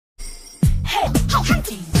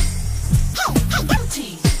Humpty. Hey,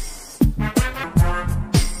 Dumpty.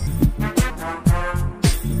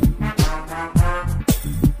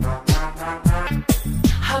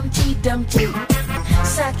 Humpty Dumpty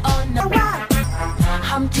sat on a rock.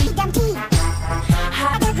 Humpty Dumpty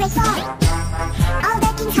had a great fall. All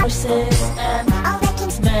the king's horses and all the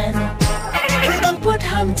king's men couldn't put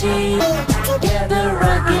Humpty together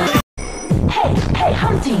again. Hey,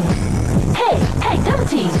 Humpty! Hey,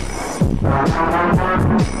 Dumpty!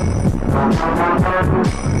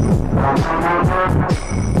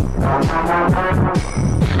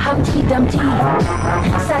 Humpty Dumpty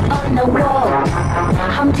sat on a wall.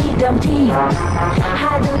 Humpty Dumpty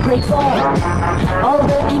had a great fall. All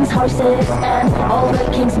the king's horses and all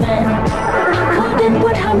the king's men couldn't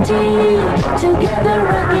put Humpty together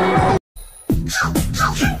again.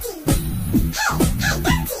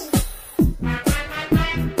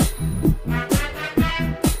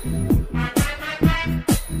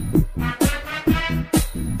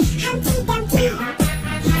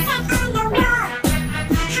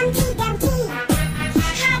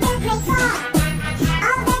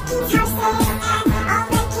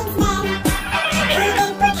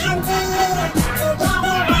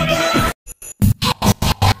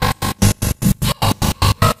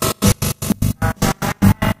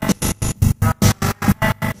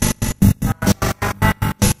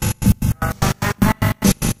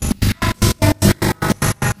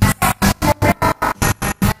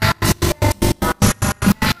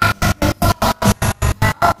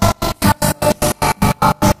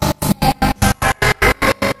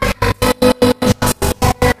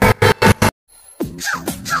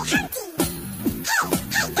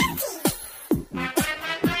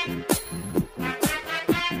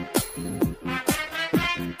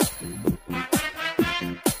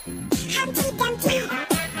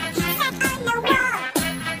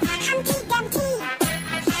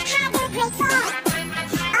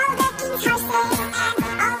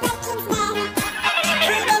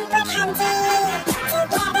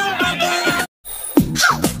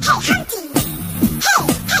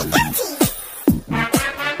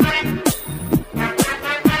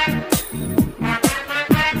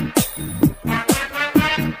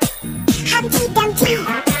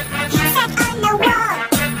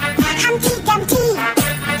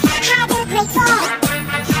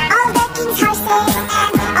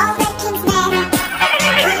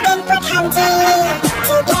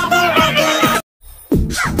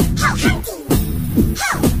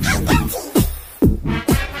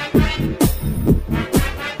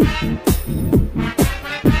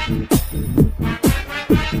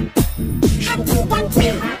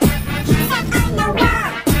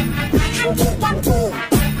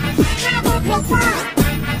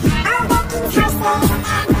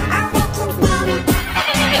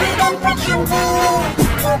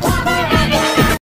 Humpty,